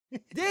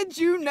Did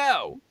you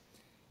know?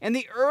 In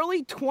the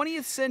early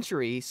 20th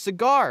century,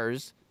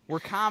 cigars were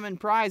common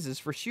prizes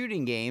for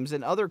shooting games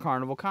and other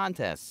carnival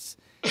contests.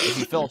 If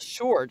you fell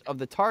short of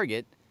the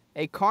target,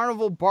 a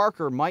carnival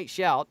barker might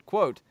shout,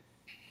 quote,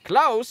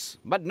 "Close,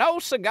 but no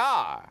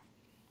cigar."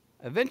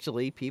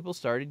 Eventually, people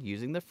started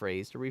using the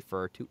phrase to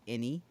refer to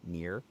any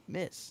near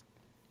miss.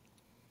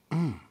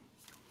 I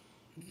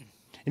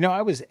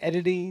was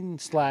editing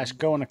 /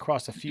 going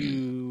across a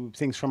few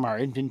things from our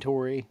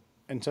inventory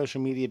and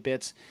social media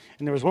bits,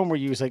 and there was one where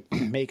you was like,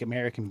 "Make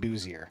American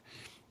boozier."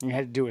 And you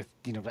had to do with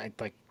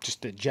like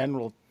just the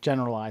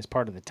generalized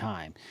part of the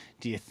time.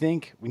 Do you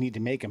think we need to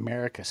make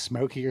America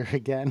smokier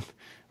again,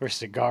 where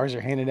cigars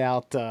are handed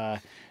out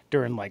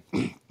during like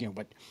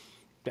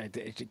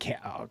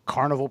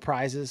carnival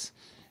prizes?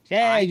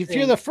 Yeah, if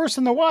you're the first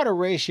in the water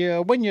race,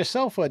 you win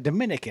yourself a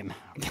Dominican.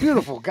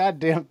 Beautiful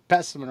goddamn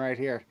specimen right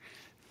here.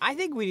 I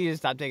think we need to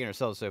stop taking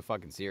ourselves so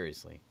fucking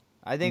seriously.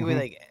 I think we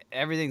like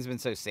everything's been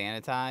so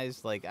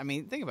sanitized. Like, I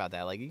mean, think about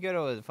that. Like, you go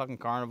to a fucking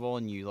carnival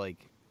and you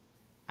like,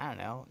 I don't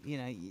know,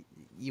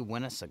 you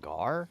win a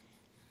cigar.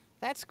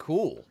 That's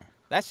cool.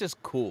 That's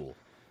just cool.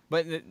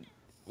 But the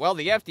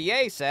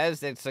FDA says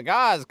that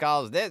cigars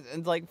cause this. And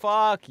it's like,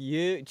 fuck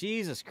you,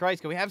 Jesus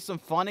Christ. Can we have some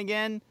fun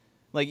again?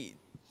 Like,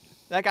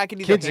 that guy can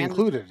either kids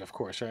included, of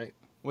course, right?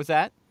 What's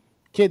that?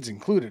 Kids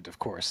included, of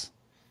course.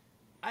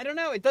 I don't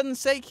know. It doesn't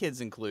say kids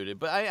included,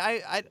 but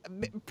I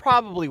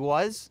probably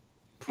was.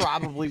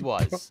 Probably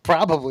was.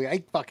 Probably.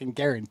 I fucking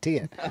guarantee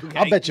it. Okay.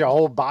 I'll bet you a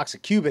whole box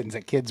of Cubans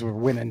that kids were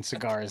winning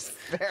cigars.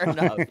 Fair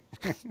enough.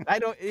 I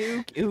don't.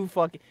 Who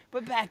fucking.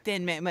 But back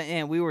then,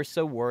 man, we were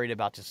so worried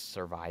about just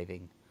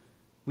surviving.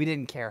 We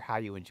didn't care how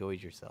you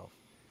enjoyed yourself.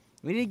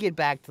 We need to get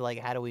back to like,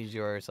 how do we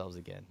enjoy ourselves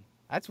again?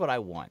 That's what I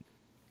want.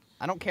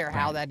 I don't care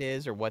how that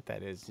is or what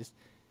that is. Just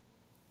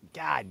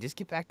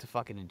get back to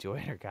fucking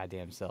enjoying our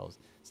goddamn selves.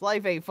 This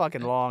life ain't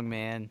fucking long,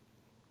 man.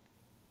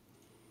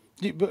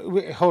 But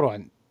wait, hold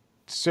on.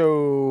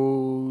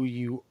 So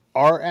you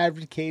are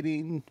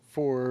advocating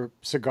for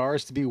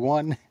cigars to be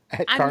won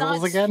at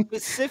carnivals again? I'm not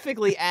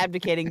specifically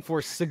advocating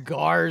for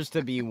cigars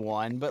to be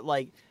won, but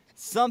like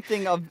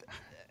something of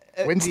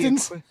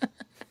Winston's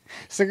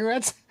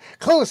cigarettes,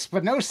 close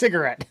but no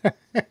cigarette.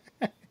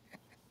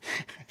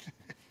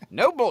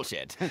 No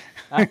bullshit.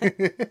 I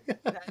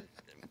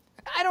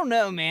don't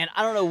know, man.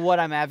 I don't know what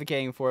I'm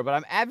advocating for, but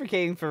I'm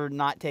advocating for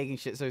not taking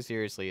shit so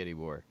seriously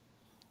anymore.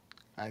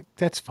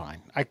 That's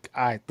fine.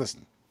 I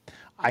listen.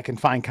 I can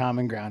find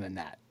common ground in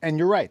that. And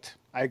you're right.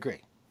 I agree.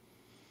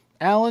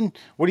 Alan,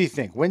 what do you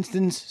think?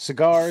 Winston's,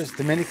 cigars,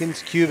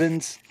 Dominicans,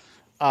 Cubans,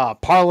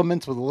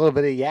 parliaments with a little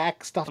bit of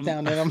yak stuff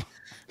down in them.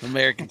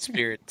 American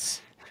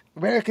spirits.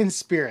 American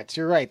spirits.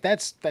 You're right.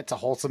 That's a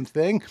wholesome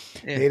thing.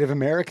 Yeah. Native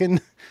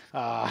American.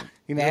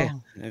 Yeah,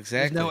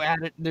 exactly.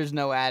 There's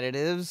no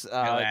additives.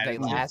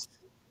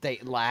 They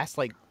last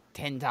like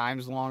 10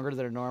 times longer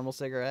than a normal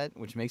cigarette,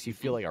 which makes you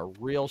feel like a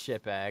real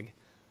shitbag.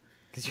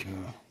 Because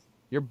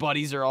your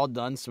buddies are all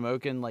done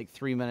smoking like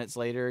 3 minutes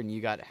later, and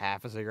you got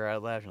half a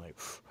cigarette left. You're like,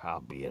 I'll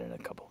be in a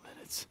couple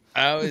minutes.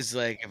 I always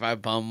like, if I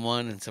bum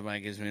one and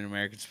somebody gives me an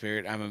American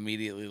Spirit, I'm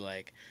immediately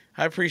like,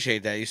 I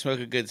appreciate that. You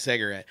smoke a good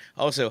cigarette.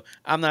 Also,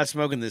 I'm not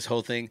smoking this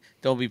whole thing.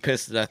 Don't be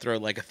pissed that I throw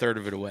like a third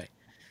of it away.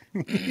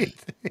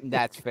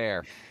 That's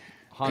fair.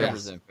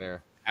 100%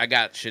 fair. I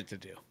got shit to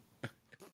do.